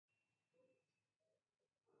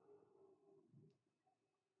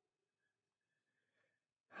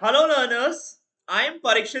Hello learners, I am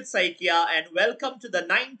Parikshit Saikia and welcome to the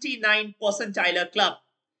 99 Percentile Club.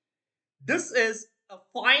 This is a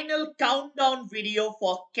final countdown video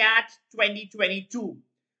for CAT 2022.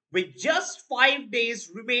 With just 5 days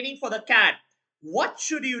remaining for the CAT, what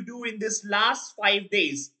should you do in this last 5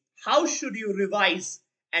 days? How should you revise?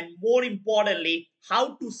 And more importantly,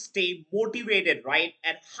 how to stay motivated, right?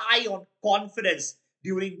 And high on confidence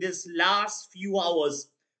during this last few hours.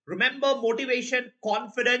 Remember, motivation,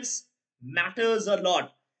 confidence matters a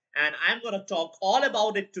lot. And I'm going to talk all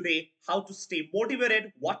about it today, how to stay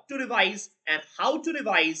motivated, what to revise, and how to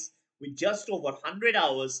revise with just over 100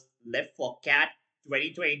 hours left for CAT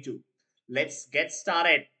 2022. Let's get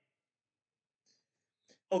started.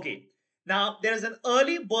 Okay, now there is an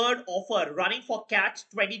early bird offer running for CAT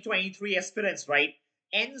 2023 aspirants, right?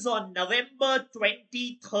 Ends on November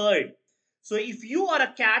 23rd. So if you are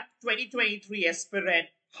a CAT 2023 aspirant,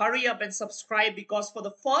 hurry up and subscribe because for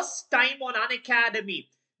the first time on Unacademy,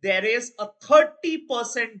 there is a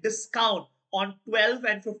 30% discount on 12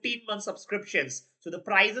 and 15-month subscriptions. So the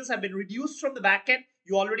prices have been reduced from the back end.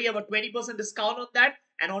 You already have a 20% discount on that.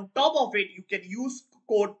 And on top of it, you can use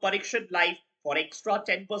code Parikshit Live for extra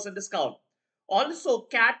 10% discount. Also,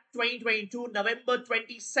 CAT 2022 November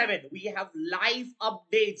 27, we have live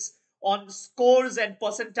updates on scores and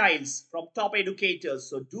percentiles from top educators.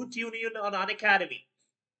 So do tune in on Unacademy.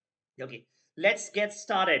 Okay, let's get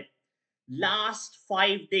started. Last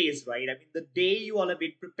 5 days, right? I mean, the day you all have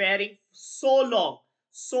been preparing so long,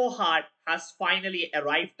 so hard has finally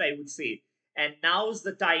arrived, I would say. And now's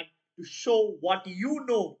the time to show what you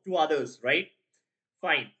know to others, right?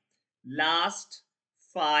 Fine. Last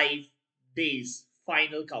 5 days.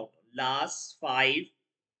 Final count. Last 5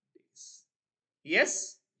 days.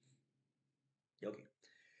 Yes? Okay.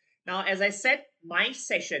 Now, as I said, my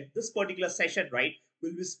session, this particular session, right,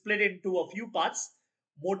 will be split into a few parts.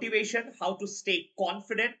 Motivation, how to stay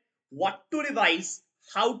confident, what to revise,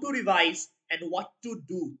 how to revise, and what to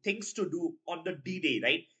do, things to do on the D-Day,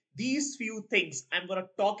 right? These few things I'm going to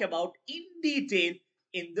talk about in detail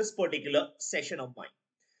in this particular session of mine.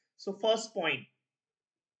 So first point,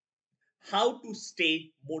 how to stay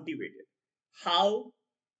motivated. How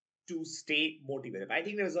to stay motivated. I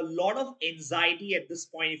think there's a lot of anxiety at this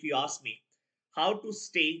point if you ask me. How to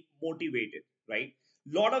stay motivated, right?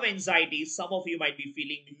 Lot of anxiety. Some of you might be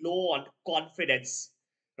feeling low on confidence,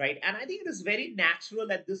 right? And I think it is very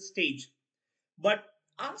natural at this stage. But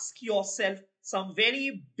ask yourself some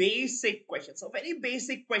very basic questions. Some very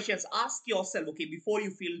basic questions. Ask yourself, okay, before you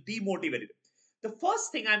feel demotivated. The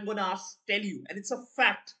first thing I'm going to tell you, and it's a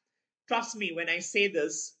fact, trust me when I say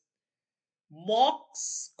this, mock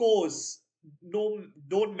scores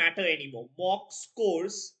don't matter anymore. Mock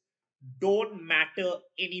scores don't matter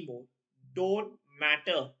anymore. Don't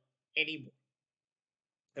matter anymore.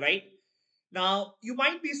 Right? Now, you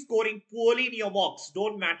might be scoring poorly in your mocks,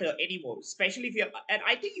 don't matter anymore, especially if you're, and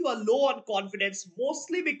I think you are low on confidence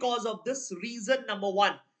mostly because of this reason number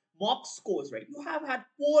one, mock scores, right? You have had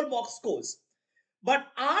poor mock scores. But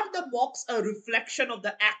are the mocks a reflection of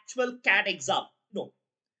the actual CAT exam? No.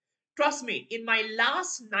 Trust me, in my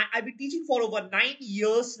last I've been teaching for over 9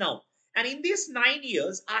 years now. And in these 9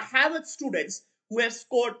 years, I have had students who have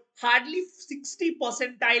scored hardly 60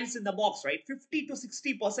 percentiles in the box, right? 50 to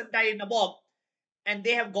 60 percentile in the box. And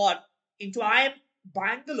they have got into IIM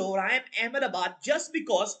Bangalore, IIM Ahmedabad just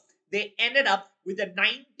because they ended up with a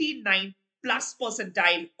 99 plus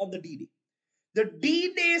percentile on the D-Day. The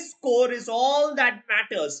D-Day score is all that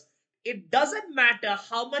matters. It doesn't matter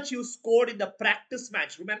how much you scored in the practice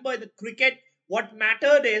match. Remember, in the cricket, what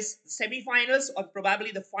mattered is semi-finals or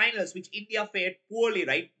probably the finals, which India fared poorly,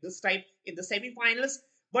 right? This time in the semi-finals.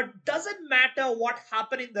 But doesn't matter what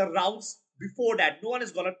happened in the rounds before that. No one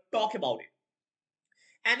is going to talk about it.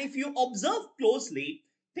 And if you observe closely,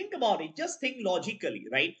 think about it, just think logically,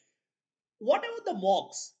 right? Whatever the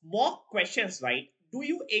mock questions, right? Do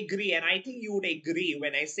you agree? And I think you would agree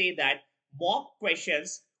when I say that mock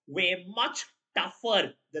questions were much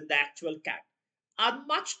tougher than the actual CAT. Are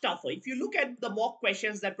much tougher. If you look at the mock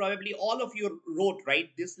questions that probably all of you wrote, right,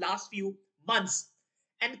 this last few months,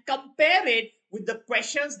 and compare it with the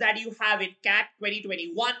questions that you have in CAT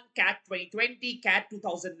 2021, CAT 2020, CAT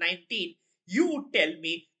 2019, you would tell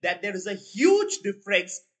me that there is a huge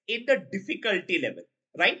difference in the difficulty level,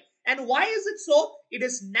 right? And why is it so? It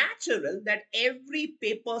is natural that every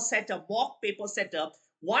paper setter, mock paper setter,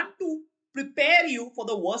 want to prepare you for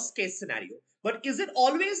the worst case scenario. But is it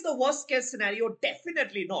always the worst case scenario?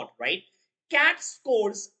 Definitely not, right? CAT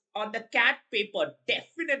scores on the CAT paper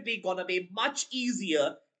definitely gonna be much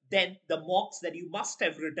easier than the mocks that you must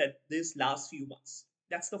have written this last few months.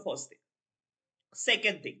 That's the first thing.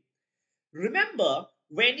 Second thing, remember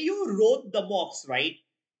when you wrote the mocks, right?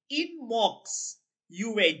 In mocks,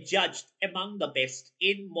 you were judged among the best.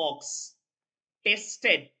 In mocks,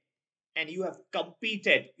 tested, and you have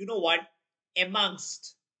competed, you know what,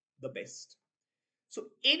 amongst the best. So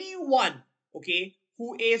anyone, okay,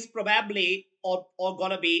 who is probably or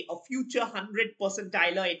gonna be a future 100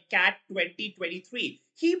 percentiler in CAT 2023,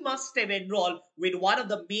 he must have enrolled with one of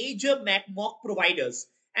the major Mac mock providers.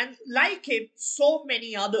 And like him, so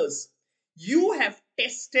many others, you have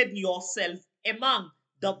tested yourself among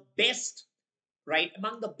the best, right?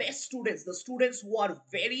 Among the best students, the students who are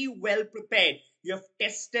very well prepared, you have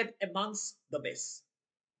tested amongst the best.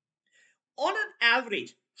 On an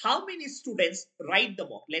average, how many students write the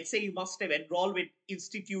mock? Let's say you must have enrolled with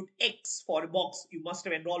Institute X for mocks. You must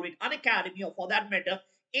have enrolled with Unacademy, or for that matter,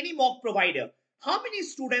 any mock provider. How many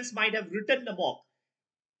students might have written the mock?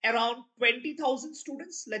 Around 20,000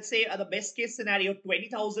 students. Let's say at the best case scenario,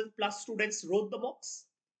 20,000 plus students wrote the mocks,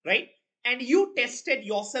 right? And you tested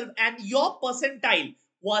yourself, and your percentile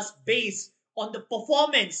was based on the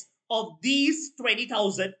performance of these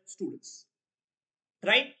 20,000 students,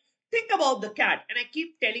 right? Think about the CAT, and I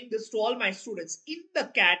keep telling this to all my students. In the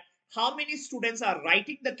CAT, how many students are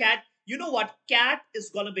writing the CAT? You know what? CAT is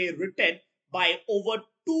going to be written by over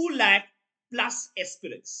 2 lakh plus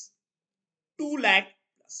aspirants. 2 lakh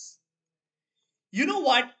plus. You know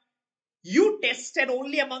what? You tested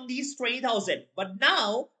only among these 20,000, but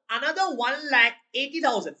now another 1 lakh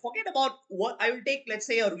 80,000. Forget about what I will take, let's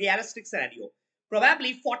say, a realistic scenario.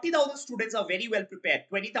 Probably 40,000 students are very well prepared.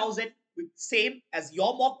 20,000 with same as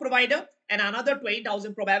your mock provider, and another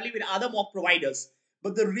 20,000 probably with other mock providers.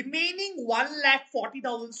 But the remaining 1 lakh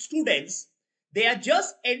 40,000 students, they are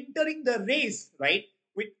just entering the race, right,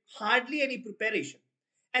 with hardly any preparation.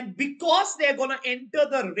 And because they're going to enter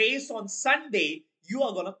the race on Sunday, you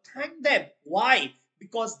are going to thank them. Why?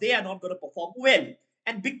 Because they are not going to perform well.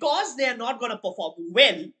 And because they are not going to perform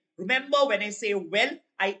well, remember when I say well,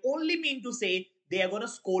 I only mean to say they are going to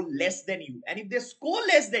score less than you. And if they score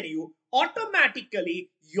less than you, automatically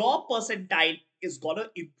your percentile is going to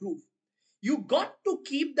improve. You got to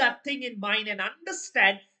keep that thing in mind and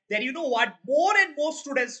understand that, you know what, more and more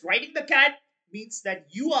students writing the CAT means that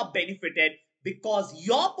you are benefited because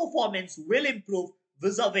your performance will improve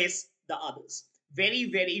vis-a-vis the others.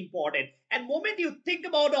 Very, very important. And moment you think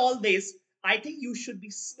about all this, I think you should be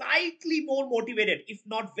slightly more motivated, if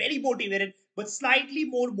not very motivated, but slightly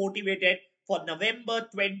more motivated for November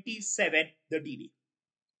 27, the DD.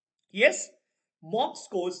 Yes, mock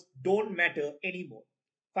scores don't matter anymore.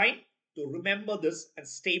 Fine? So remember this and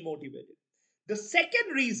stay motivated. The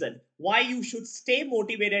second reason why you should stay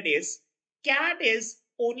motivated is CAT is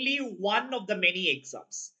only one of the many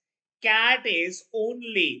exams. CAT is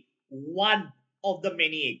only one of the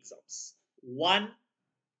many exams. One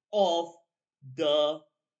of the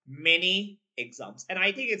many exams. And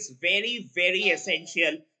I think it's very, very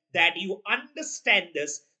essential that you understand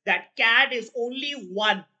this, that CAT is only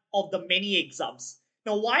one of the many exams.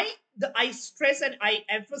 Now, why I stress and I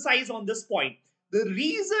emphasize on this point? The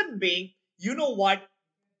reason being, you know what?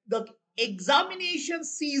 The examination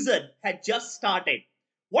season had just started.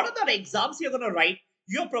 What are the exams you're going to write?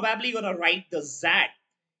 You're probably going to write the ZAT.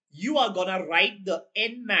 You are going to write the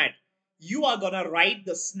NMAT. You are going to write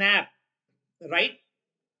the SNAP, right?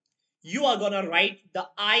 You are going to write the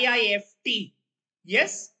IIFT.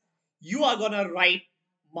 Yes, you are going to write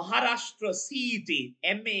Maharashtra CET,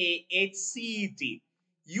 MAHCET.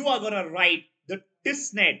 You are going to write the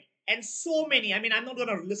TISNET and so many. I mean, I'm not going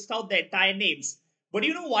to list out the entire names. But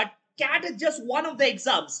you know what? CAT is just one of the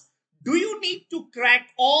exams. Do you need to crack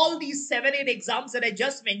all these 7, 8 exams that I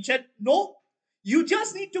just mentioned? No. You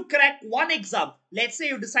just need to crack one exam. Let's say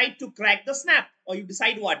you decide to crack the SNAP, or you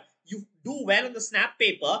decide what? You do well on the SNAP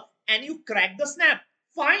paper and you crack the SNAP.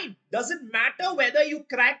 Fine. Doesn't matter whether you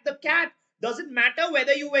crack the CAT. Doesn't matter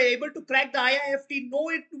whether you were able to crack the IIFT.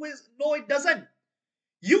 No, it doesn't.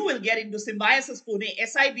 You will get into Symbiosis Pune,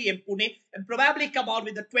 SIBM Pune, and probably come out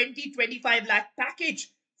with a 20-25 lakh package.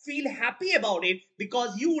 Feel happy about it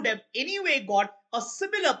because you would have anyway got a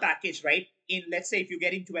similar package, right? In, let's say, if you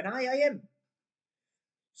get into an IIM.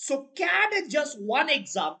 So CAD is just one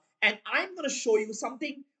exam, and I'm going to show you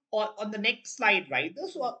something on the next slide, right?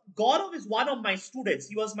 This one, Gaurav is one of my students.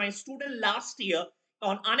 He was my student last year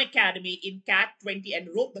on Unacademy in CAT 20 and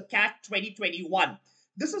wrote the CAT 2021.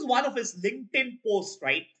 This is one of his LinkedIn posts,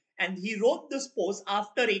 right? And he wrote this post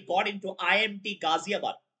after he got into IMT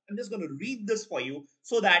Ghaziabad. I'm just going to read this for you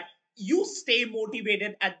so that you stay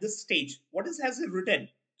motivated at this stage. Has he written?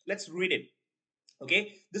 Let's read it.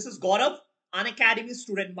 Okay, this is Gaurav, Unacademy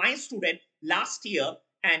student, my student last year,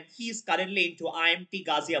 and he's currently into IMT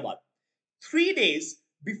Ghaziabad. 3 days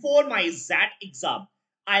before my ZAT exam,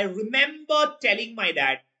 I remember telling my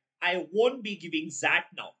dad, I won't be giving ZAT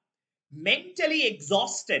now. Mentally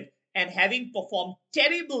exhausted and having performed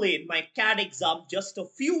terribly in my CAD exam just a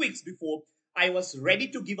few weeks before, I was ready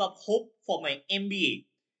to give up hope for my MBA.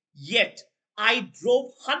 Yet, I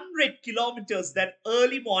drove 100 kilometers that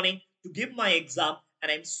early morning to give my exam,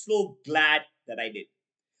 and I'm so glad that I did.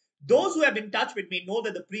 Those who have been in touch with me know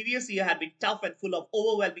that the previous year had been tough and full of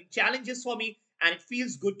overwhelming challenges for me, and it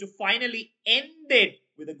feels good to finally end it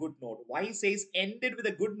with a good note. Why he says ended with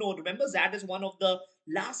a good note? Remember, that is one of the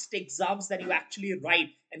last exams that you actually write,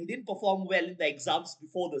 and he didn't perform well in the exams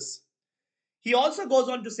before this. He also goes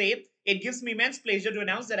on to say, it gives me immense pleasure to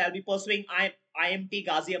announce that I'll be pursuing IMT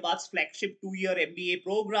Ghaziabad's flagship 2-year MBA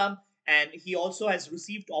program. And he also has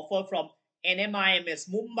received offer from NMIMS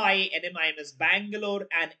Mumbai, NMIMS Bangalore,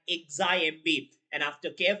 and EXIMB. And after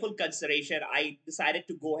careful consideration, I decided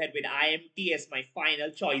to go ahead with IMT as my final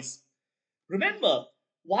choice. Remember,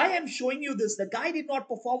 why I'm showing you this, the guy did not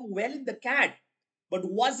perform well in the CAD. But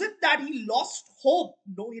wasn't that he lost hope?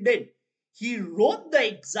 No, he did. He wrote the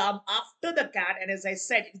exam after the CAD, and as I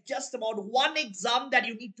said, it's just about one exam that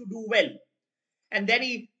you need to do well. And then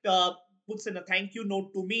he puts in a thank you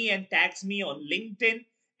note to me and tags me on LinkedIn.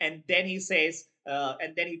 And then he says,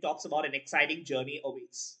 and then he talks about an exciting journey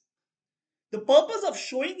awaits. The purpose of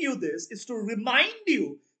showing you this is to remind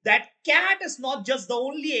you that CAT is not just the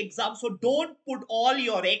only exam, so don't put all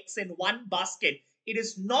your eggs in one basket. It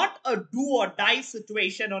is not a do or die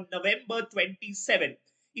situation on November 27.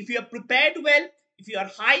 If you are prepared well, if you are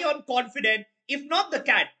high on confidence, if not the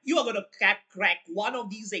CAT, you are going to crack one of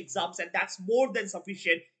these exams, and that's more than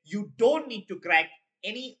sufficient. You don't need to crack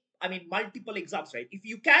multiple exams, right? If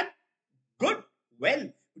you can, good, well.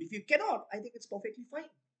 But if you cannot, I think it's perfectly fine.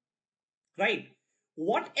 Right?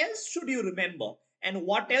 What else should you remember? And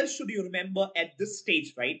what else should you remember at this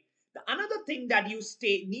stage, right? The another thing that you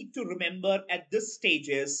need to remember at this stage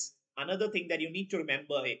is another thing that you need to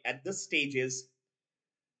remember at this stage is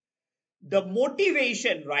the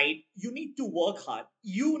motivation, right? You need to work hard.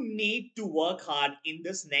 You need to work hard in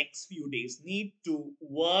this next few days. Need to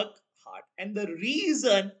work hard. And the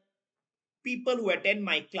reason people who attend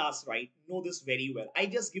my class, right, know this very well. I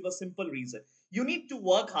just give a simple reason. You need to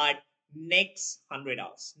work hard next 100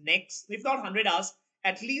 hours. Next, if not 100 hours,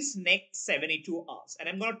 at least next 72 hours. And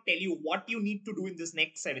I'm going to tell you what you need to do in this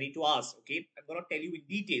next 72 hours. Okay. I'm going to tell you in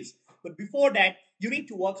details. But before that, you need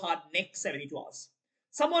to work hard next 72 hours.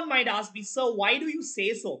 Someone might ask me, sir, why do you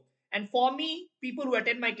say so? And for me, people who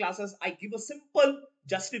attend my classes, I give a simple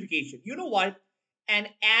justification. You know what? An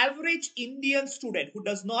average Indian student who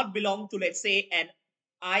does not belong to, let's say, an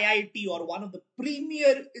IIT or one of the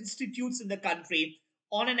premier institutes in the country,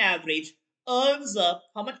 on an average, earns a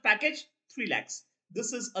how much package? 3 lakhs.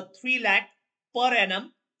 This is a 3 lakh per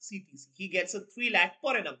annum CTC. He gets a 3 lakh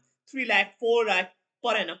per annum, 3 lakh, 4 lakh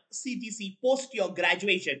per annum CTC post your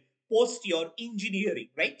graduation, post your engineering,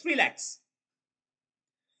 right? 3 lakhs.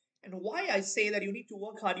 And why I say that you need to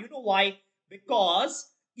work hard, you know why? Because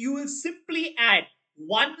you will simply add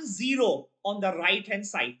 1 0 on the right hand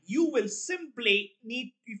side. You will simply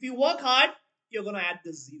need, if you work hard, you're going to add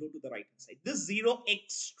this 0 to the right hand side. This 0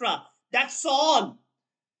 extra. That's all.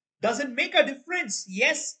 Does it make a difference?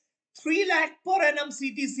 Yes. 3 lakh per annum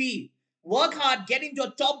CTC. Work hard, get into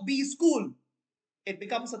a top B school. It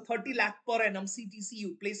becomes a 30 lakh per annum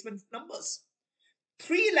CTC placement numbers.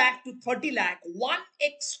 3 lakh to 30 lakh, one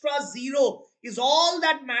extra 0 is all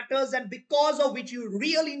that matters, and because of which you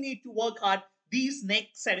really need to work hard these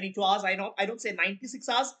next 72 hours. I don't say 96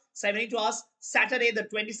 hours, 72 hours. Saturday, the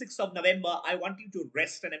 26th of November, I want you to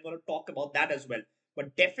rest, and I'm going to talk about that as well.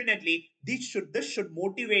 But definitely, this should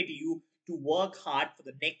motivate you to work hard for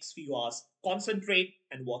the next few hours. Concentrate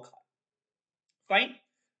and work hard. Fine?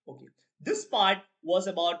 Okay. This part was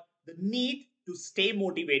about the need to stay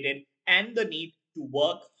motivated and the need to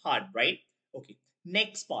work hard, right? Okay.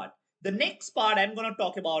 Next part. The next part I'm going to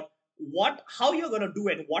talk about how you're going to do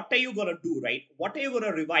and what are you going to do, right? What are you going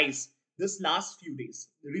to revise this last few days?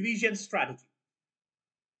 Revision strategy.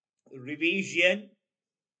 Revision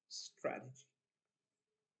strategy.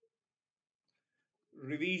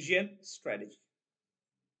 Revision strategy.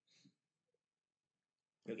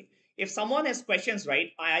 Okay. If someone has questions, right?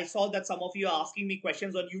 I saw that some of you are asking me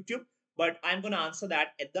questions on YouTube, but I'm going to answer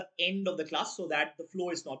that at the end of the class so that the flow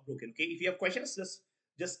is not broken. Okay. If you have questions,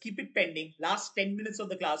 just keep it pending. Last 10 minutes of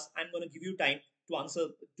the class, I'm going to give you time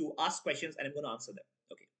to ask questions, and I'm going to answer them.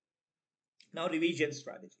 Okay. Now, revision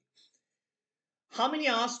strategy. How many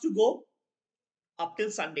hours to go? Up till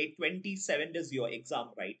Sunday, 27th is your exam,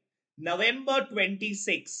 right? November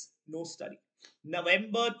 26, no study.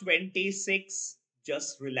 November 26,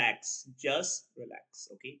 just relax. Just relax.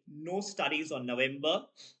 Okay. No studies on November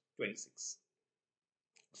 26.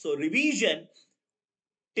 So revision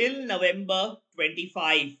till November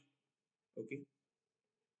 25. Okay.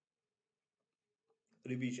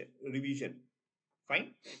 Revision.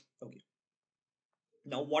 Fine. Okay.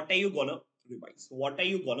 Now, what are you gonna revise? What are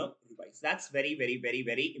you gonna revise? That's very, very, very,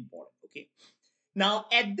 very important. Okay. Now,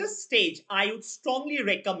 at this stage, I would strongly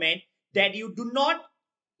recommend that you do not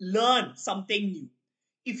learn something new.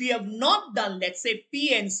 If you have not done, let's say,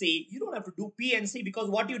 PNC, you don't have to do PNC because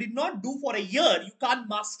what you did not do for a year, you can't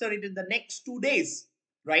master it in the next 2 days,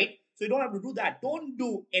 right? So you don't have to do that. Don't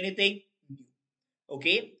do anything new.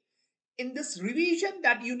 Okay. In this revision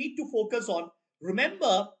that you need to focus on,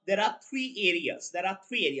 remember there are three areas. There are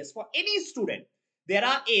three areas for any student. There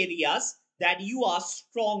are areas that you are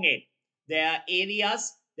strong in. There are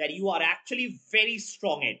areas that you are actually very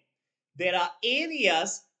strong in. There are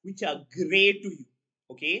areas which are gray to you.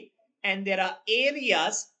 Okay. And there are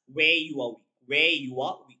areas where you are weak. Where you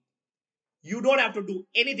are weak. You don't have to do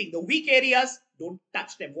anything. The weak areas, don't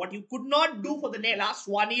touch them. What you could not do for the last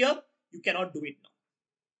 1 year, you cannot do it now.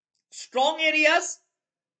 Strong areas,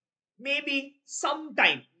 maybe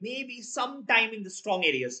sometime in the strong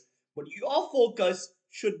areas, but your focus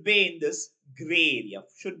should be in this gray area,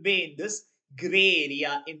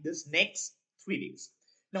 in this next 3 days.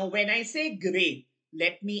 Now, when I say gray,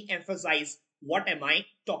 let me emphasize what am I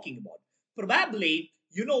talking about. Probably,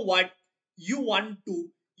 you know what, you want to,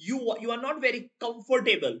 you are not very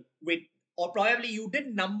comfortable with, or probably you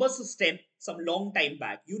did number system some long time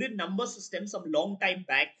back.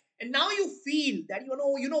 And now you feel that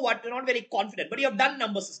you know what, you're not very confident, but you have done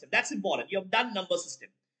number system. That's important. You have done number system.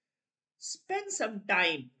 Spend some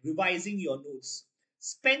time revising your notes.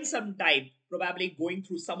 Spend some time probably going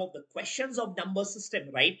through some of the questions of number system,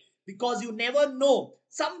 right? Because you never know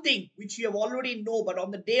something which you have already know, but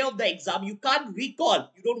on the day of the exam, you can't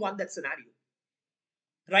recall. You don't want that scenario,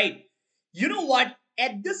 right? You know what?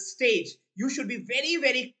 At this stage, you should be very,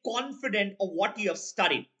 very confident of what you have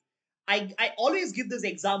studied. I always give this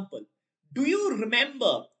example. Do you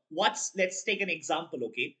remember let's take an example,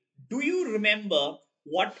 okay? Do you remember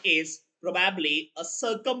what is probably a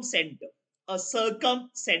circumcenter? A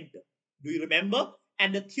circumcenter. Do you remember?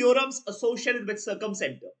 And the theorems associated with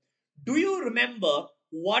circumcenter. Do you remember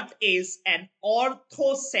what is an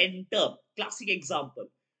orthocenter? Classic example.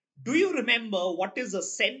 Do you remember what is a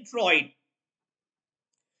centroid?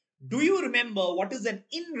 Do you remember what is an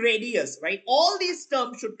in radius, right? All these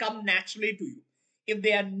terms should come naturally to you. If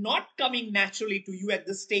they are not coming naturally to you at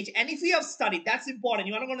this stage, and if you have studied, that's important.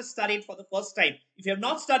 You are not going to study it for the first time. If you have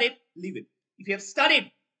not studied, leave it. If you have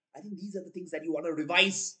studied, I think these are the things that you want to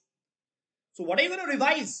revise. So what are you going to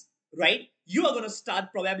revise, right? You are going to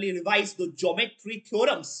start probably revise the geometry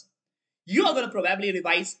theorems. You are going to probably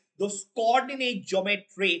revise those coordinate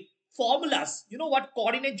geometry formulas. You know what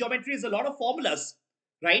coordinate geometry is? A lot of formulas,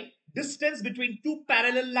 right? Distance between two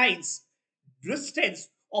parallel lines, distance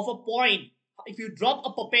of a point. If you drop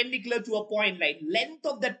a perpendicular to a point, like length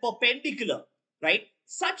of that perpendicular, right?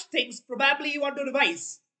 Such things probably you want to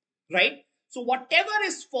revise, right? So whatever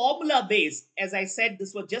is formula based, as I said,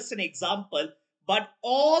 this was just an example, but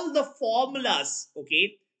all the formulas,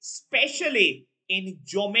 okay, especially in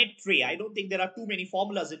geometry, I don't think there are too many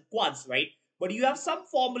formulas in quants, right? But you have some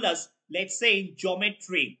formulas, let's say in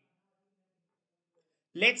geometry.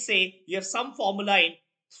 Let's say you have some formula in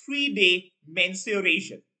 3D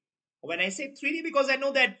mensuration. When I say 3D, because I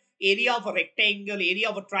know that area of a rectangle, area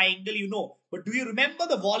of a triangle, you know. But do you remember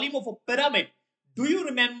the volume of a pyramid? Do you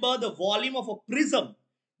remember the volume of a prism?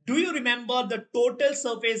 Do you remember the total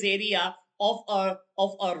surface area of a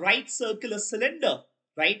right circular cylinder?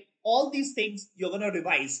 Right? All these things you're going to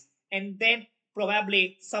revise. And then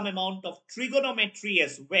probably some amount of trigonometry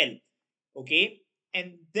as well. Okay?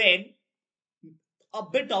 And then a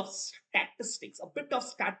bit of statistics,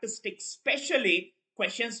 especially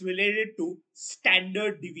questions related to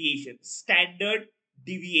standard deviation.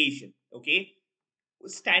 Okay?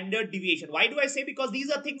 Standard deviation. Why do I say? Because these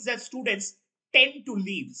are things that students tend to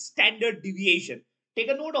leave. Standard deviation. Take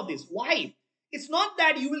a note of this. Why? It's not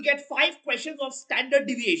that you will get 5 questions on standard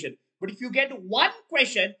deviation, but if you get one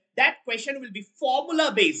question, that question will be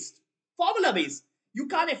formula based. Formula based. You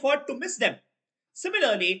can't afford to miss them.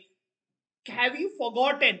 Similarly, have you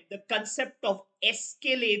forgotten the concept of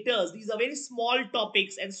escalators? These are very small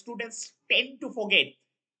topics and students tend to forget.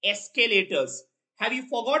 Escalators. Have you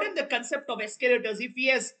forgotten the concept of escalators? If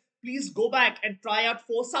yes, please go back and try out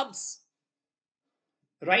 4 sums.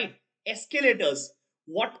 Right? Escalators.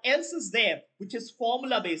 What else is there which is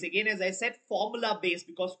formula based? Again, as I said, formula based,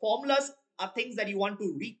 because formulas are things that you want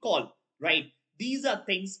to recall, right? These are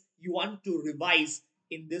things you want to revise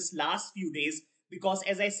in this last few days, because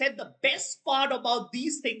as I said, the best part about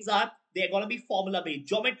these things are they're going to be formula based.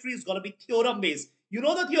 Geometry is going to be theorem based. You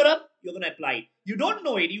know the theorem, you're going to apply it. You don't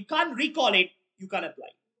know it, you can't recall it, you can't apply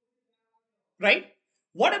it, right?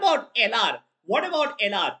 What about LR? What about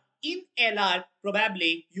LR? In LR,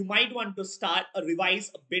 probably you might want to start a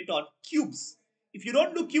revise a bit on cubes. If you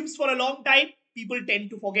don't do cubes for a long time, people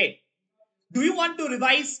tend to forget. Do you want to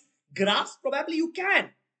revise graphs? Probably you can,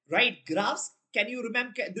 right? Graphs, can you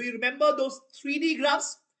remember, do you remember those 3D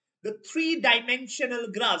graphs? The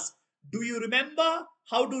three-dimensional graphs. Do you remember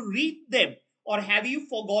how to read them? Or have you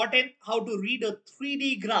forgotten how to read a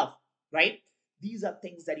 3D graph, right? These are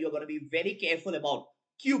things that you're going to be very careful about.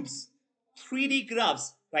 Cubes, 3D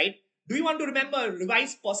graphs, right? Do you want to remember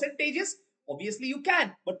revise percentages? Obviously you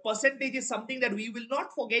can, but percentage is something that we will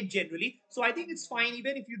not forget generally. So I think it's fine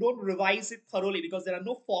even if you don't revise it thoroughly, because there are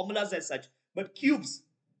no formulas as such. But cubes,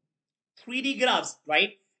 3D graphs,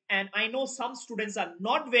 right? And I know some students are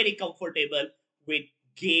not very comfortable with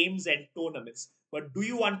games and tournaments. But do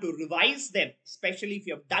you want to revise them, especially if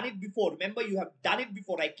you have done it before? Remember, you have done it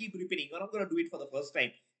before. I keep repeating. You're not going to do it for the first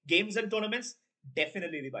time. Games and tournaments,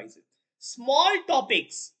 definitely revise it. Small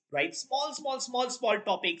topics, right? Small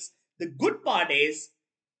topics. The good part is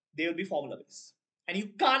they will be formula based and you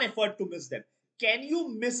can't afford to miss them. Can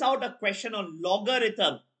you miss out a question on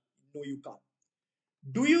logarithm? No, you can't.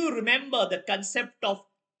 Do you remember the concept of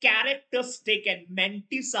characteristic and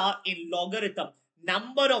mantissa in logarithm?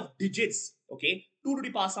 Number of digits, okay? 2 to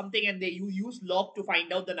the power something, and you use log to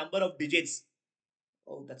find out the number of digits.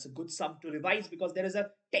 Oh, that's a good sum to revise, because there is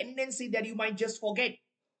a tendency that you might just forget,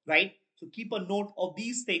 right? So keep a note of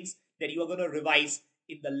these things that you are going to revise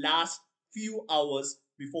in the last few hours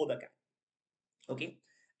before the camp. Okay.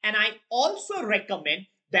 And I also recommend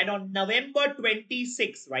that on November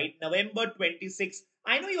 26th, right? November 26th,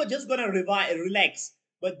 I know you're just going to relax,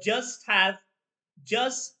 but just have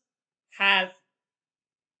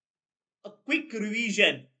a quick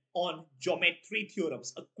revision on geometry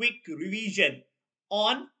theorems, a quick revision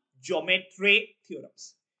on geometry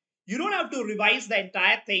theorems. You don't have to revise the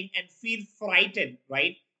entire thing and feel frightened,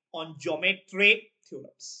 right? On geometry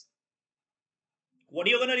theorems. What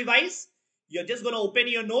are you going to revise? You're just going to open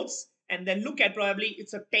your notes and then look at, probably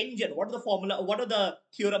it's a tangent. What are the formula? What are the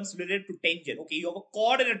theorems related to tangent? Okay, you have a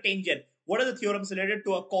chord and a tangent. What are the theorems related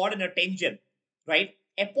to a chord and a tangent? Right?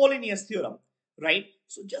 Apollonius theorem, right?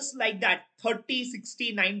 So just like that, 30,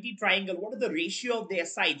 60, 90 triangle, what are the ratio of their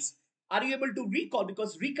sides? Are you able to recall?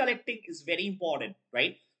 Because recollecting is very important,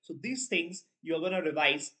 right? So these things you're going to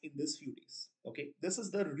revise in this few days. Okay, this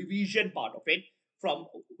is the revision part of it. From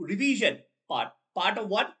revision part of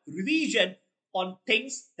what? Revision on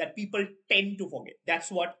things that people tend to forget.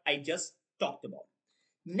 That's what I just talked about.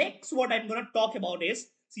 Next, what I'm going to talk about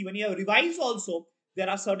is, see, when you revise also, there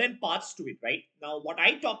are certain parts to it, right? Now, what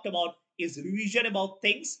I talked about is revision about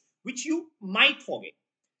things which you might forget.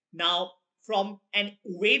 Now, from an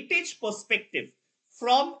weightage perspective,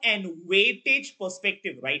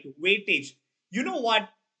 right? Weightage, you know what?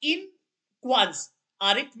 In quants,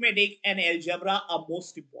 arithmetic and algebra are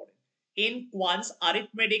most important. In quants,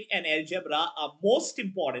 arithmetic and algebra are most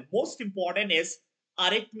important. Most important is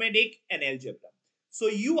arithmetic and algebra. So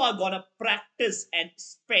you are going to practice and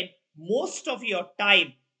spend most of your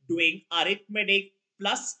time doing arithmetic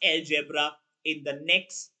plus algebra in the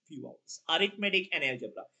next few hours. Arithmetic and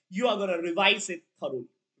algebra. You are going to revise it thoroughly,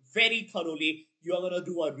 very thoroughly. You are going to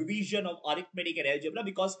do a revision of arithmetic and algebra,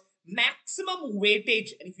 because maximum weightage,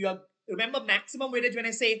 and if you are, remember maximum weightage, when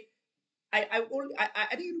I say, I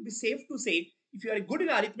think it would be safe to say, if you are good in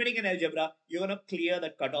arithmetic and algebra, you're going to clear the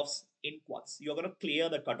cutoffs in quants. You're going to clear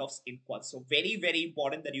the cutoffs in quants. So very, very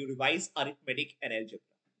important that you revise arithmetic and algebra.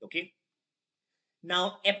 Okay.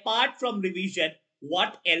 Now, apart from revision,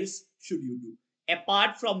 what else should you do?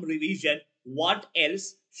 Apart from revision, what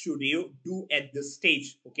else should you do at this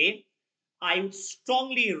stage? Okay. I would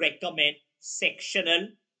strongly recommend sectional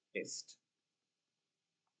test.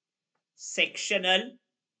 Sectional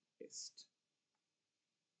test.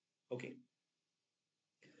 Okay.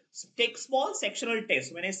 So take small sectional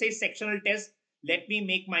tests. When I say sectional test, let me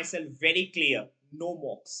make myself very clear. No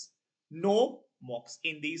mocks. No mocks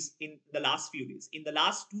in the last few days. In the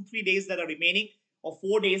last 2-3 days that are remaining, or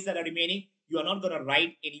 4 days that are remaining, you are not going to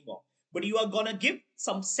write anymore. But you are going to give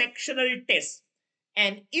some sectional tests.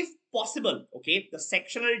 And if possible, okay, the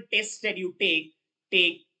sectional tests that you take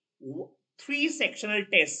 3 sectional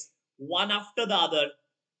tests, one after the other.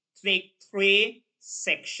 Take 3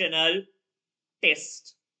 sectional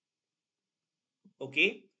test.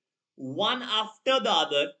 Okay, one after the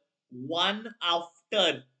other, one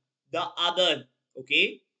after the other.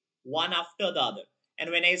 Okay, one after the other.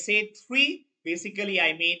 And when I say three, basically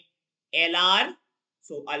I mean LR.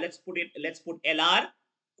 So let's put LR,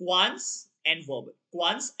 quants and verbal,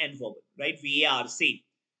 quants and verbal, right? VAR. Same.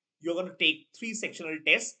 You're going to take three sectional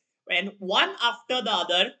tests and one after the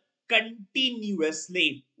other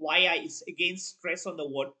continuously. Why I again stress on the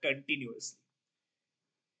word continuously.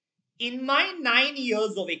 In my 9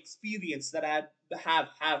 years of experience that I have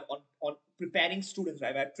on preparing students,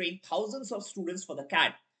 right? I've trained thousands of students for the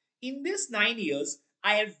CAT. In this 9 years,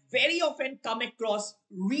 I have very often come across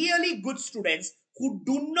really good students who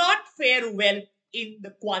do not fare well in the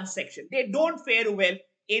quant section. They don't fare well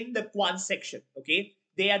in the quant section. Okay,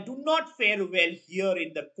 do not fare well here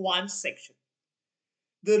in the quant section.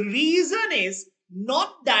 The reason is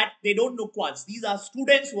not that they don't know quants. These are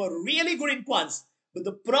students who are really good in quants. But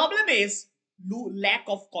the problem is lack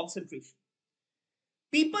of concentration.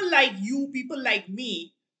 People like you, people like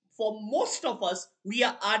me, for most of us, we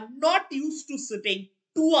are not used to sitting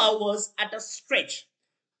 2 hours at a stretch.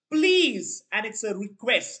 Please, and it's a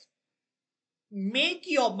request, make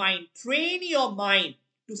your mind, train your mind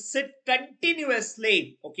to sit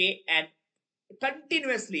continuously, okay, and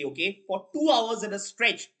continuously, okay, for 2 hours at a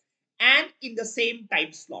stretch and in the same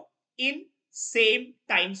time slot, in same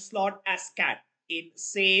time slot as CAT, in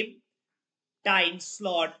same time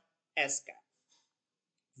slot as CAT.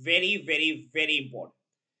 Very, very, very important.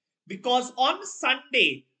 Because on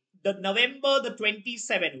Sunday, the November the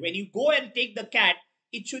 27th, when you go and take the CAT,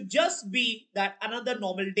 it should just be that another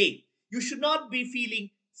normal day. You should not be feeling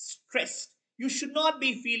stressed. You should not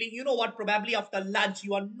be feeling, you know what, probably after lunch,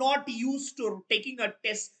 you are not used to taking a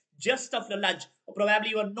test just after lunch. Or probably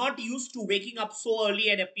you are not used to waking up so early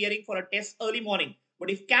and appearing for a test early morning. But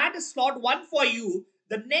if CAT is slot one for you,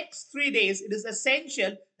 the next 3 days, it is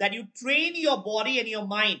essential that you train your body and your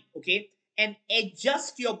mind, okay, and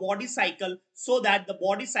adjust your body cycle so that the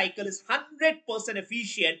body cycle is 100%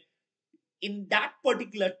 efficient in that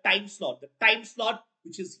particular time slot, the time slot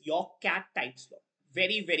which is your CAT time slot.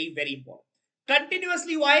 Very, very, very important.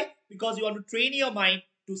 Continuously, why? Because you want to train your mind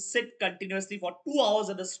to sit continuously for 2 hours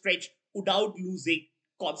at a stretch without losing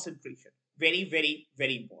concentration. Very, very,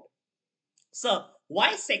 very important. So,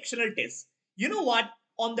 why sectional tests? You know what?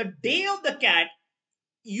 On the day of the CAT,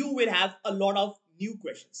 you will have a lot of new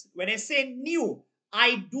questions. When I say new,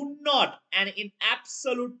 I do not, and in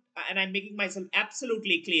absolute, and I'm making myself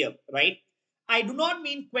absolutely clear, right? I do not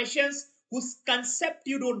mean questions whose concept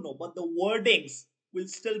you don't know, but the wordings will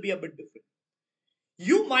still be a bit different.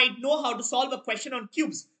 You might know how to solve a question on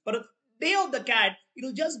cubes, but on the day of the CAT, it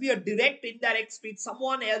will just be a direct, indirect speech.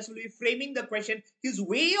 Someone else will be framing the question. His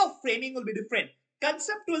way of framing will be different.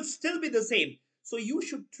 Concept will still be the same. So you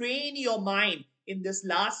should train your mind in this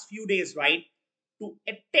last few days, right, to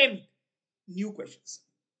attempt new questions.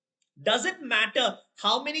 Does it matter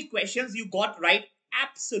how many questions you got right?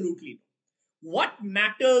 Absolutely. What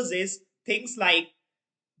matters is things like,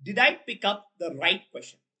 did I pick up the right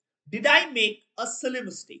question? Did I make a silly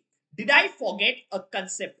mistake? Did I forget a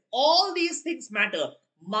concept? All these things matter.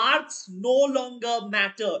 Marks no longer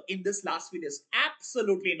matter in this last video.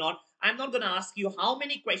 Absolutely not. I'm not going to ask you how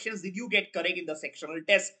many questions did you get correct in the sectional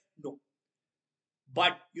test. No.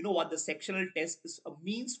 But you know what? The sectional test is a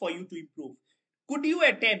means for you to improve. Could you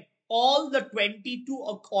attempt all the 22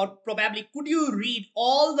 or probably could you read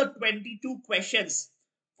all the 22 questions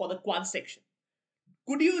for the quant section?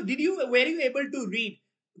 Were you able to read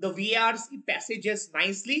the VRC passages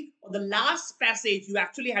nicely? Or the last passage, you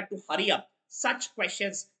actually had to hurry up? Such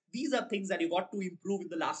questions, these are things that you got to improve in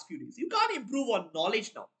the last few days. You can't improve on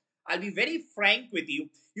knowledge now. I'll be very frank with you.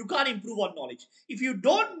 You can't improve on knowledge. If you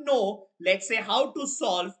don't know, let's say, how to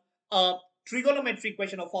solve a trigonometry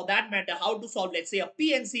question, or for that matter, how to solve, let's say, a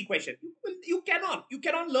PNC question, you cannot. You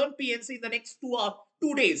cannot learn PNC in the next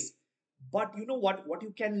 2 days. But you know what? What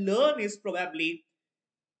you can learn is probably,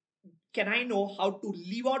 can I know how to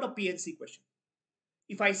leave out a PNC question?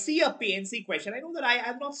 If I see a PNC question, I know that I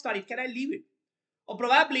have not studied. Can I leave it? Or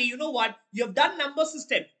probably, you know what, you have done number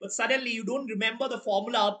system, but suddenly you don't remember the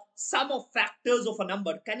formula, sum of factors of a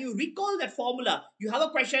number. Can you recall that formula? You have a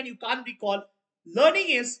question, you can't recall. Learning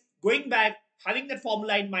is going back, having that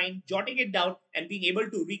formula in mind, jotting it down, and being able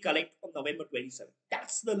to recollect on November 27th.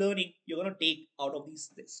 That's the learning you're going to take out of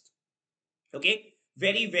these lists. Okay,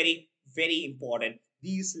 very, very, very important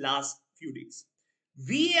these last few days.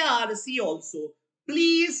 VARC also,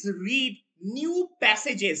 please read new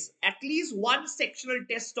passages, at least one sectional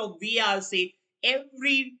test of VARC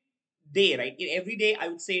every day, right? Every day, I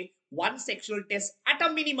would say one sectional test at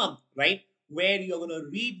a minimum, right? where you're going to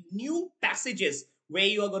read new passages where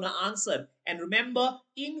you are going to answer. And remember,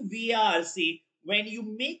 in VRC, when you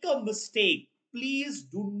make a mistake, please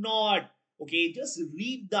do not, okay, just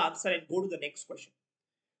read the answer and go to the next question.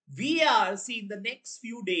 VRC in the next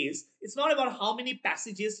few days, it's not about how many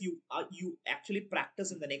passages you actually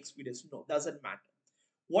practice in the next few days. No, doesn't matter.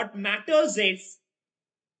 What matters is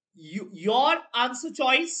your answer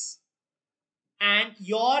choice and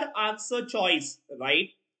your answer choice, right?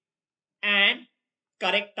 And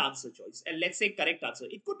correct answer choice. And let's say correct answer.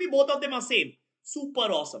 It could be both of them are same.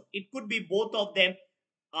 Super awesome. It could be both of them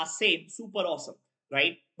are same. Super awesome,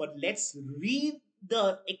 right? But let's read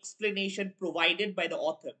the explanation provided by the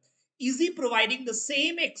author. Is he providing the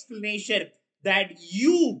same explanation that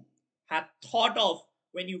you have thought of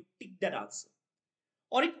when you tick that answer?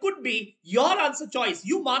 Or it could be your answer choice.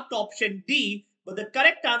 You marked option D, but the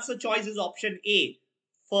correct answer choice is option A.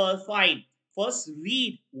 Fine. First,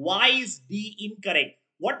 read why is D incorrect.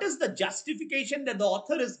 What is the justification that the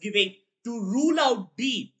author is giving to rule out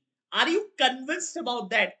D? Are you convinced about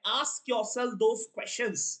that? Ask yourself those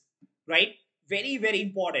questions, right? Very, very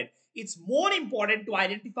important. It's more important to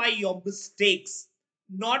identify your mistakes,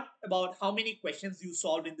 not about how many questions you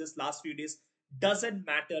solved in this last few days. Doesn't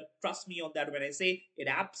matter. Trust me on that when I say it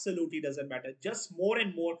absolutely doesn't matter. Just more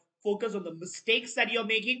and more focus on the mistakes that you're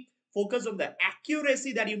making. Focus on the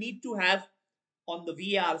accuracy that you need to have on the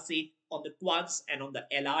VRC, on the quants, and on the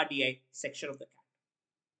LRDI section of the CAT.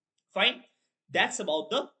 Fine. That's about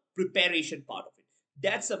the preparation part of it.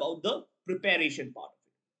 That's about the preparation part of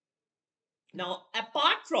it. Now,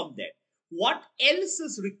 apart from that, what else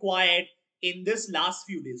is required in this last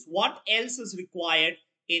few days? What else is required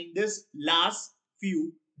in this last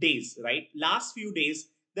few days, right? Last few days,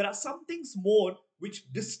 there are some things more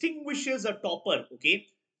which distinguishes a topper, okay?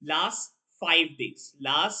 Last 5 days.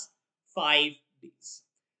 Last 5 days.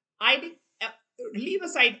 I think, leave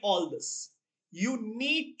aside all this. You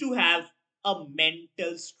need to have a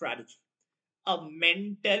mental strategy. A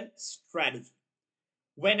mental strategy.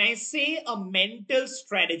 When I say a mental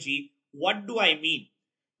strategy, what do I mean?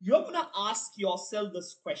 You're going to ask yourself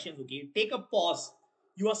this question, okay? Take a pause.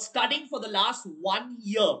 You are studying for the last 1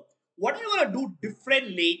 year. What are you going to do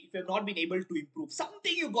differently if you've not been able to improve?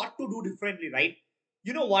 Something you got to do differently, right?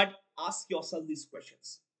 You know what? Ask yourself these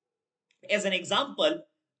questions. As an example,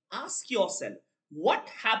 ask yourself, what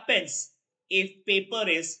happens if paper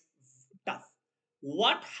is tough?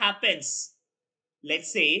 What happens,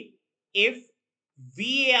 let's say, if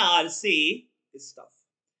VARC is tough?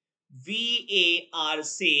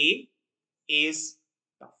 VARC is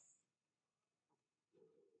tough,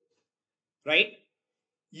 right?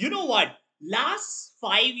 You know what? Last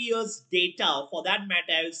 5 years data, for that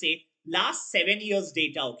matter, I will say last 7 years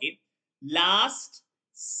data, okay? Last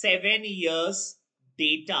 7 years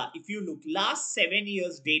data. If you look, last 7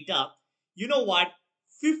 years data, you know what?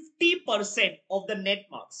 50% of the net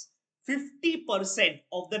marks, 50%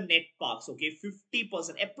 of the net marks, okay?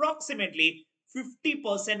 50%, approximately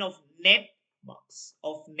 50% of net marks,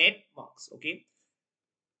 okay?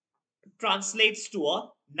 Translates to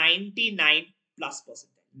a 99 plus percentile.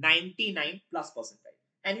 99 plus percentile.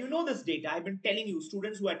 And you know this data. I've been telling you,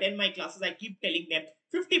 students who attend my classes, I keep telling them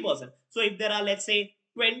 50%. So if there are, let's say,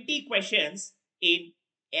 20 questions in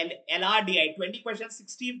LRDI, 20 questions,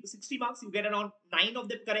 60 marks, you get around 9 of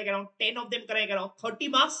them correct, around 10 of them correct, around 30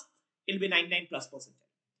 marks, it'll be 99 plus percentile.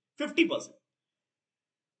 50%.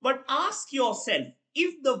 But ask yourself,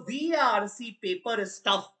 if the VRC paper is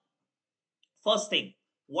tough, first thing,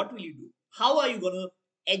 what will you do? How are you going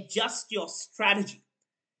to adjust your strategy?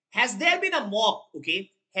 Has there been a mock?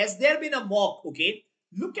 Okay. Has there been a mock? Okay.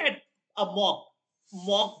 Look at a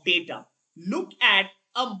mock data. Look at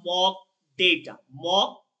a mock data,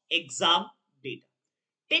 mock exam data.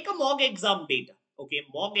 Take a mock exam data. Okay.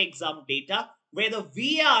 Mock exam data where the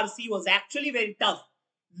VRC was actually very tough.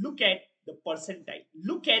 Look at the percentile.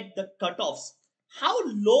 Look at the cutoffs. How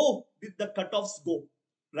low did the cutoffs go?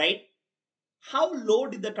 Right? How low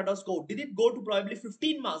did the cutoffs go? Did it go to probably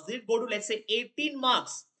 15 marks? Did it go to, let's say, 18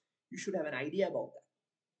 marks? You should have an idea about that.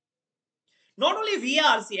 Not only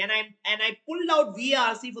VRC, and I pulled out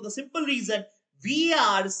VRC for the simple reason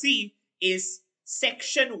VRC is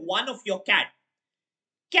section 1 of your CAT.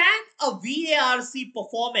 Can a VARC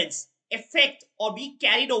performance affect or be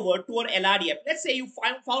carried over to an LRDI? Let's say you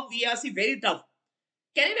found VRC very tough.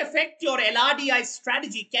 Can it affect your LRDI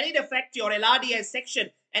strategy? Can it affect your LRDI section?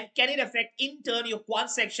 And can it affect in turn your quant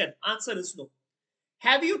section? Answer is no.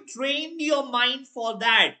 Have you trained your mind for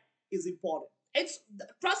that? Is important.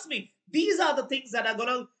 Trust me, these are the things that are going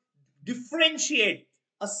to differentiate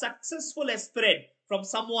a successful aspirant from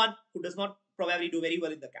someone who does not probably do very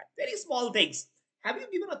well in the CAT. Very small things. Have you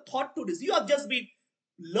given a thought to this? You have just been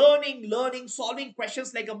learning, solving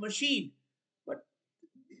questions like a machine. But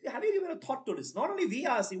have you given a thought to this? Not only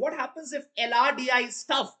VRC, what happens if LRDI is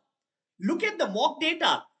tough? Look at the mock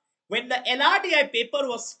data. When the LRDI paper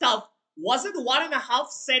was tough, was it 1.5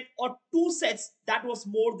 set or 2 sets that was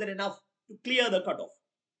more than enough to clear the cutoff?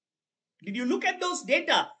 Did you look at those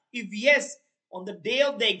data? If yes, on the day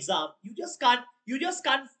of the exam, you just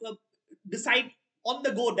can't decide on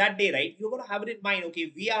the go that day, right? You're going to have it in mind.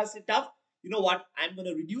 Okay, VRC tough. You know what? I'm going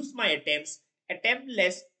to reduce my attempts, attempt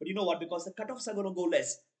less. But you know what? Because the cutoffs are going to go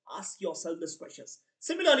less. Ask yourself these questions.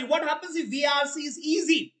 Similarly, what happens if VRC is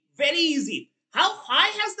easy? Very easy. How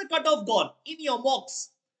high has the cutoff gone in your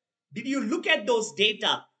mocks? Did you look at those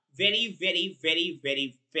data? Very, very, very,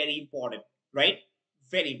 very, very important, right?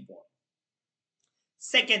 Very important.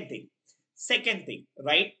 Second thing,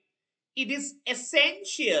 right? It is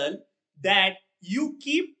essential that you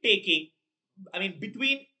keep taking,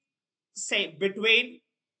 between sections,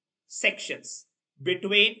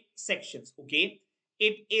 okay?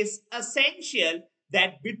 It is essential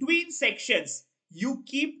that between sections, you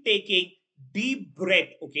keep taking deep breath,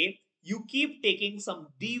 okay? You keep taking some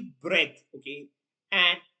deep breath, okay?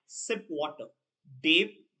 And sip water,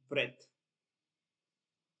 deep breath,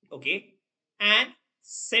 okay? And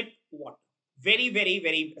sip water. Very, very,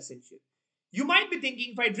 very essential. You might be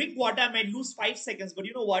thinking, if I drink water, I might lose 5 seconds. But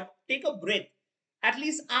you know what? Take a breath. At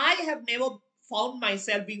least I have never found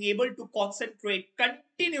myself being able to concentrate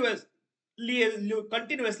continuously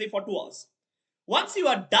for 2 hours. Once you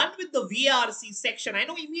are done with the VRC section, I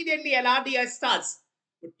know immediately LRDI starts,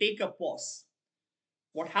 but take a pause.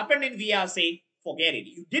 What happened in VRC? Forget it.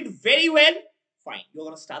 You did very well. Fine. You're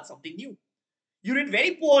going to start something new. You did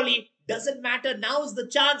very poorly. Doesn't matter. Now is the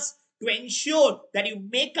chance to ensure that you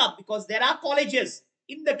make up, because there are colleges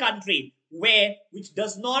in the country which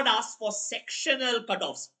does not ask for sectional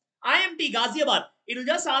cutoffs. IMT Ghaziabad, it will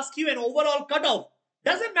just ask you an overall cutoff.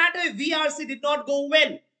 Doesn't matter if VRC did not go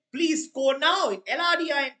well. Please score now.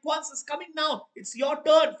 LRDI and Quants is coming now. It's your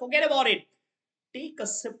turn. Forget about it. Take a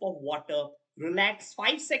sip of water. Relax.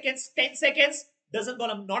 5 seconds, 10 seconds.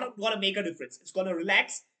 Not gonna make a difference. It's gonna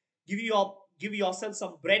relax. Give yourself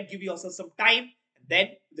some breath. Give yourself some time. And then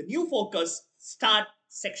the new focus. Start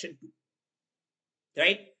section 2.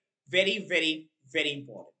 Right? Very, very, very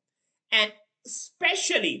important. And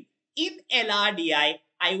especially in LRDI,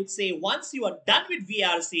 I would say once you are done with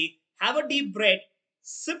VRC, have a deep breath,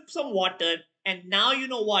 sip some water, and now you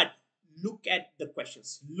know what? Look at the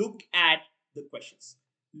questions. Look at the questions.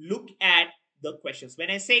 Look at the questions. When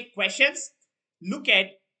I say questions, look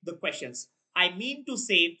at the questions. I mean to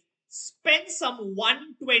say, spend some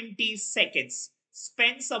 120 seconds.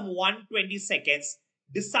 Spend some 120 seconds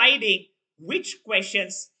deciding which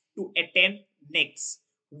questions to attempt next.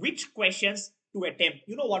 Which questions to attempt.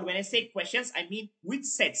 You know what? When I say questions, I mean which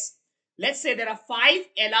sets. Let's say there are 5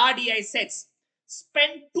 LRDI sets.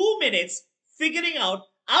 Spend 2 minutes figuring out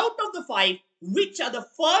of the 5, which are the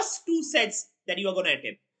first 2 sets that you are going to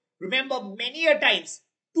attempt. Remember, many a times,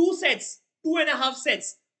 2 sets, 2.5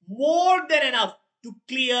 sets, more than enough to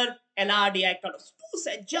clear LRDI cutoffs. 2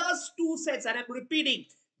 sets, just 2 sets, and I'm repeating,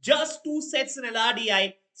 just 2 sets in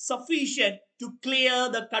LRDI sufficient to clear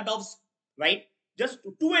the cutoffs, right? Just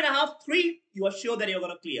 2.5, 3, you are sure that you're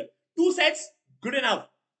going to clear. 2 sets, good enough.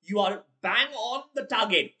 You are bang on the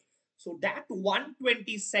target. So that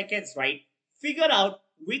 120 seconds, right? Figure out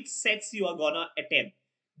which sets you are going to attempt.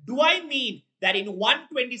 Do I mean that in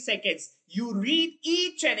 120 seconds, you read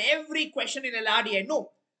each and every question in LRDI?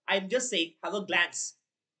 No, I'm just saying have a glance.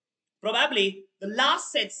 Probably the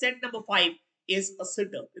last set number 5, is a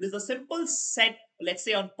sitter. It is a simple set, let's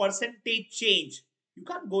say on percentage change. You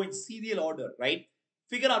can't go in serial order, right?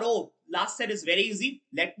 Figure out, oh, last set is very easy.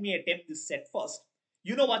 Let me attempt this set first.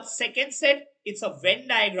 You know what? Second set, it's a Venn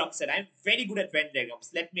diagram set. I'm very good at Venn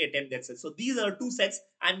diagrams. Let me attempt that set. So these are 2 sets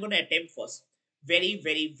I'm going to attempt first. Very,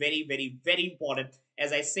 very, very, very, very important.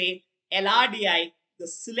 As I say, LRDI, the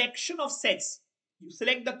selection of sets. You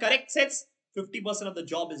select the correct sets, 50% of the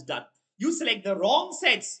job is done. You select the wrong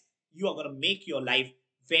sets, you are going to make your life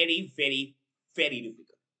very, very, very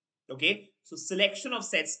difficult. Okay? So selection of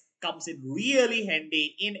sets comes in really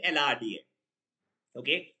handy in LRDA.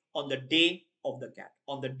 Okay? On the day of the CAT.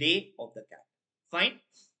 On the day of the CAT. Fine?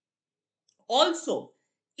 Also,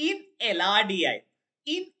 in LRDI,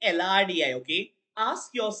 okay,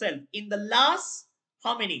 ask yourself, in the last,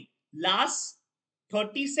 how many? Last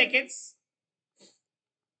 30 seconds?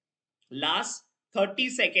 Last 30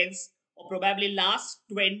 seconds, or probably last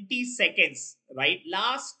 20 seconds, right?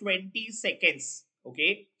 Last 20 seconds,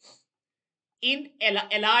 okay? In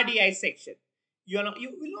LRDI section, You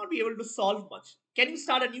will not be able to solve much. Can you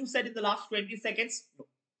start a new set in the last 20 seconds? No.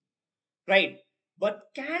 Right? But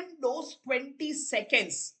can those 20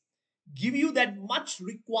 seconds give you that much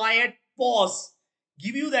required pause,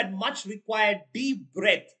 give you that much required deep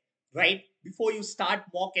breath, right? Before you start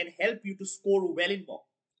mock and help you to score well in mock?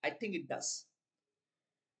 I think it does.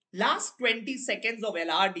 Last 20 seconds of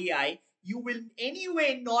LRDI, you will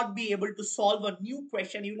anyway not be able to solve a new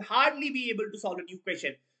question. You will hardly be able to solve a new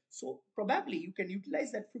question. So probably you can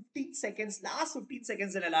utilize that 15 seconds, last 15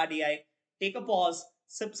 seconds in LRDI, take a pause,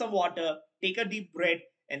 sip some water, take a deep breath,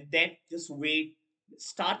 and then just wait.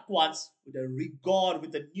 Start quants with a rigor,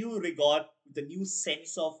 with a new rigor, with a new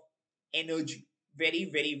sense of energy. Very,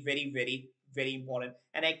 very, very, very, very important.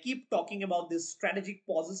 And I keep talking about these strategic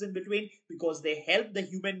pauses in between because they help the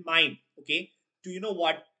human mind, okay, to, you know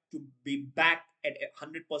what, to be back at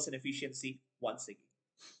 100% efficiency once again.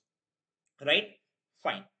 Right?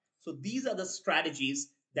 Fine. So these are the strategies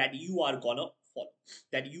that you are gonna follow,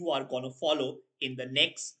 that you are gonna follow in the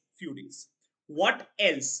next few days. What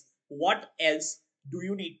else? What else do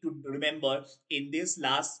you need to remember in this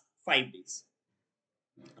last 5 days?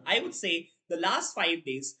 I would say the last 5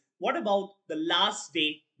 days. What about the last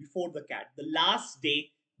day before the cat? The last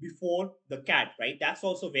day before the cat, right? That's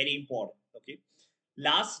also very important. Okay.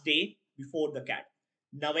 Last day before the cat.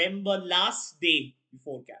 November, last day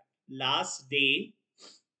before cat. Last day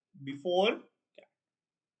before cat.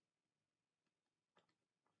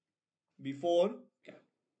 Before cat.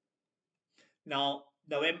 Now,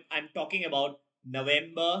 November, I'm talking about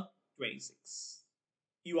November 26th.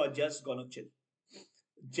 You are just gonna chill.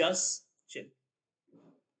 Just chill.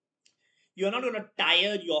 You're not going to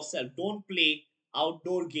tire yourself. Don't play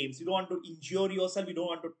outdoor games. You don't want to injure yourself. You don't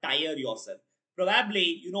want to tire yourself.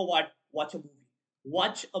 Probably, you know what? Watch a movie.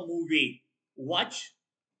 Watch a movie. Watch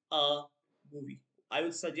a movie. I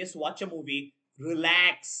would suggest watch a movie.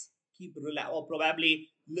 Relax. Keep relax. Or probably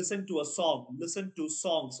listen to a song. Listen to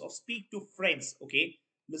songs or speak to friends. Okay.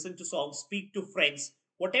 Listen to songs. Speak to friends.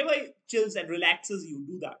 Whatever chills and relaxes you,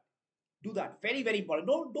 do that. Do that. Very, very important.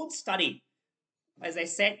 Don't study. As I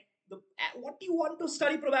said, what do you want to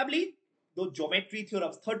study probably? Those geometry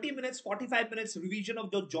theorems. 30 minutes, 45 minutes revision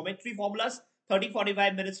of those geometry formulas, 30,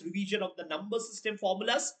 45 minutes revision of the number system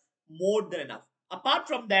formulas, more than enough. Apart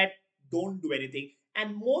from that, don't do anything.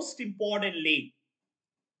 And most importantly,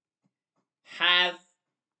 have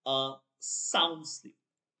a sound sleep.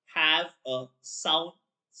 Have a sound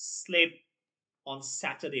sleep on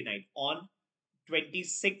Saturday night, on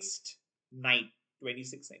 26th night.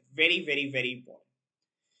 26th night. Very, very, very important.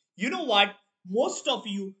 You know what? Most of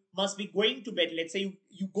you must be going to bed. Let's say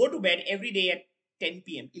you go to bed every day at 10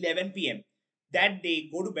 p.m., 11 p.m. That day,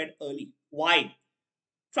 go to bed early. Why?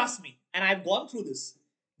 Trust me. And I've gone through this.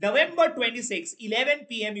 November 26, 11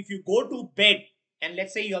 p.m., if you go to bed and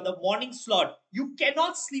let's say you're the morning slot, you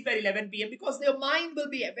cannot sleep at 11 p.m. because your mind will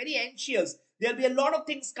be very anxious. There'll be a lot of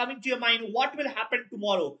things coming to your mind. What will happen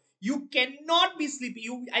tomorrow? You cannot be sleepy.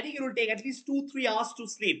 I think it will take at least 2-3 hours to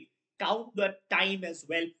sleep. Count the time as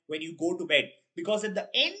well when you go to bed. Because at the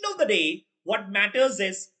end of the day, what matters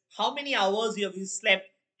is how many hours you have slept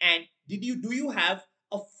and do you have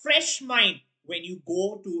a fresh mind when you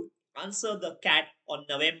go to answer the cat on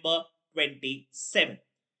November 27th.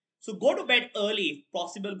 So go to bed early, if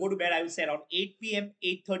possible. Go to bed, I will say around 8 p.m.,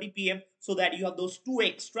 8:30 p.m. so that you have those 2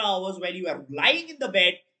 extra hours while you are lying in the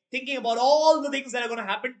bed, thinking about all the things that are going to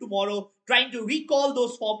happen tomorrow, trying to recall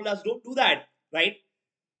those formulas. Don't do that, right?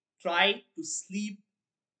 Try to sleep.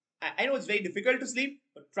 I know it's very difficult to sleep,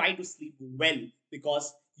 but try to sleep well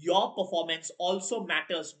because your performance also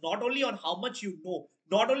matters not only on how much you know,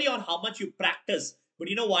 not only on how much you practice, but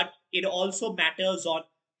you know what? It also matters on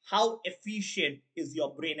how efficient is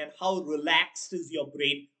your brain and how relaxed is your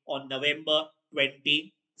brain on November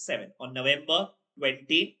 27th. On November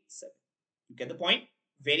 27th. You get the point?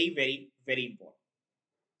 Very, very, very important.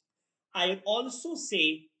 I would also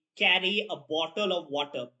say carry a bottle of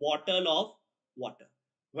water. Bottle of water.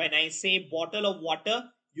 When I say bottle of water,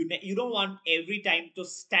 you don't want every time to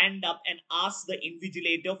stand up and ask the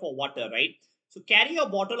invigilator for water, right? So carry a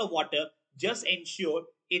bottle of water. Just ensure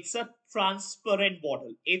it's a transparent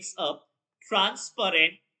bottle. It's a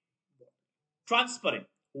transparent. Transparent.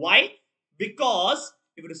 Why? Because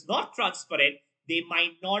if it is not transparent, they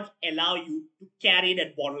might not allow you to carry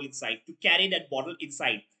that bottle inside. To carry that bottle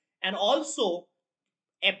inside. And also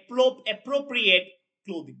appropriate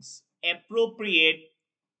clothings. Appropriate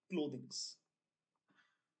clothings.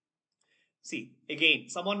 See, again,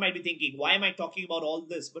 someone might be thinking, why am I talking about all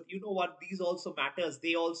this? But you know what? These also matters.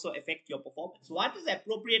 They also affect your performance. What is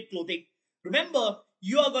appropriate clothing? Remember,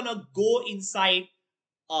 you are going to go inside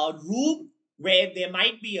a room where there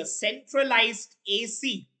might be a centralized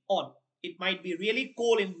AC on. It might be really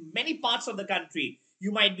cold in many parts of the country.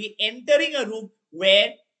 You might be entering a room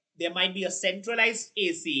where there might be a centralized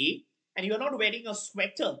AC and you are not wearing a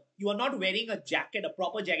sweater. You are not wearing a jacket, a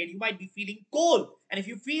proper jacket. You might be feeling cold. And if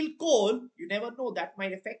you feel cold, you never know, that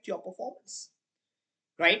might affect your performance,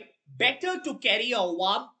 right? Better to carry a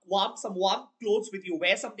some warm clothes with you.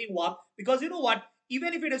 Wear something warm, because you know what?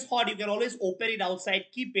 Even if it is hot, you can always open it outside,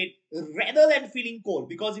 keep it, rather than feeling cold.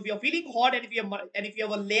 Because if you're feeling hot and if you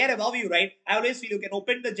have a layer above you, right? I always feel you can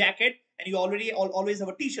open the jacket and you always have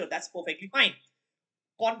a t-shirt. That's perfectly fine.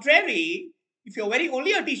 Contrary, if you're wearing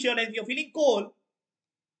only a t-shirt and you're feeling cold,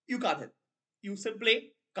 you can't help. You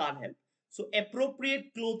simply can't help. So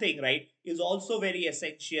appropriate clothing, right, is also very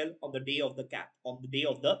essential on the day of the cat. On the day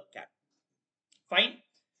of the cat. Fine.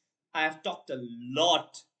 I have talked a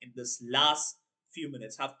lot in this last few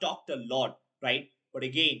minutes. I've talked a lot, right? But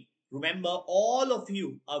again, remember, all of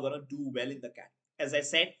you are gonna do well in the cat. As I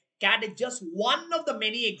said, cat is just one of the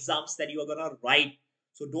many exams that you are gonna write.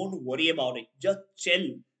 So don't worry about it. Just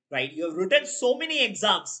chill, right? You have written so many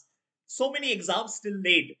exams till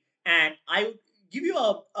late, and I give you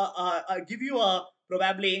give you a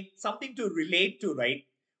probably something to relate to, right?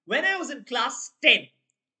 When I was in class 10,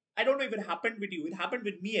 I don't know if it happened with you. It happened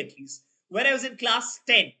with me at least. When I was in class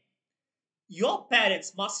 10, your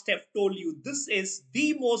parents must have told you this is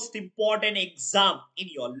the most important exam in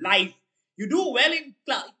your life. You do well in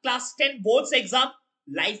class 10 boards exam,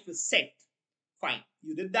 life is set. Fine.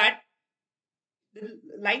 You did that.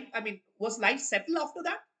 Life, I mean, was life settled after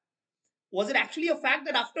that? Was it actually a fact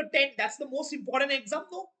that after 10, that's the most important exam?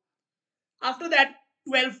 No. After that,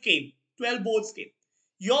 12 came, 12 boards came.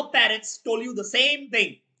 Your parents told you the same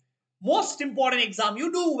thing. Most important exam.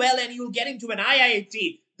 You do well and you'll get into an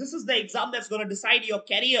IIT. This is the exam that's going to decide your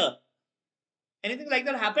career. Anything like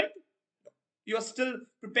that happened? You are still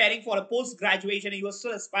preparing for a post graduation and you are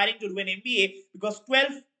still aspiring to do an MBA, because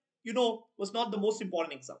 12, was not the most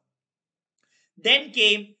important exam. Then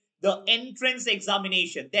came the entrance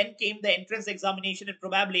examination. Then came the entrance examination and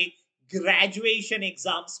probably graduation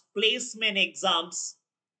exams, placement exams.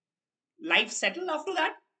 Life settled after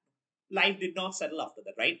that? Life did not settle after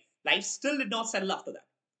that, right? Life still did not settle after that,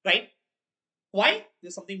 right? Why?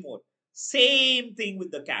 There's something more. Same thing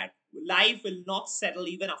with the cat. Life will not settle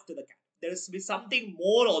even after the cat. There is to be something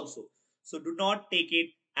more also. So do not take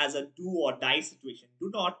it as a do or die situation. Do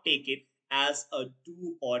not take it as a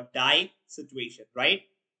do or die situation, right?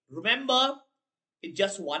 Remember, it's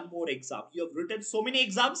just one more exam. You have written so many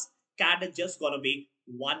exams. Cat is just gonna be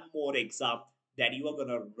one more exam that you are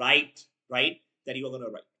gonna write, right? That you are gonna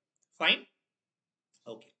write. Fine?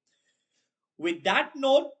 Okay. With that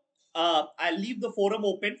note, I'll leave the forum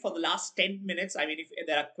open for the last 10 minutes. I mean, if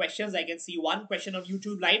there are questions, I can see one question on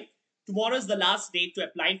YouTube Live. Tomorrow is the last day to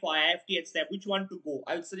apply for IFT and STEP. Which one to go?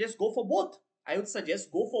 I would suggest go for both. I would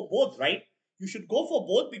suggest go for both, right? You should go for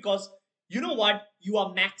both, because you know what? You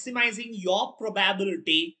are maximizing your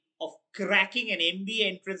probability of cracking an MBA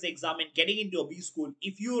entrance exam and getting into a B school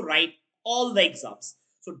if you write all the exams.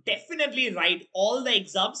 So definitely write all the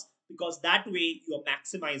exams, because that way you are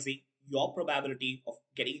maximizing your probability of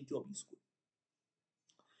getting into a B school.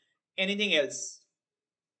 Anything else?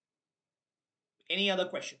 Any other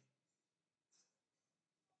question?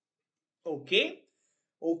 Okay.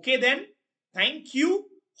 Okay then. Thank you.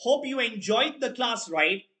 Hope you enjoyed the class,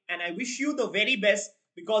 right? And I wish you the very best,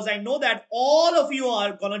 because I know that all of you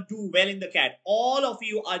are gonna do well in the cat. All of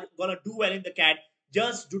you are gonna do well in the cat.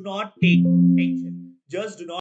 Just do not take tension. Just do not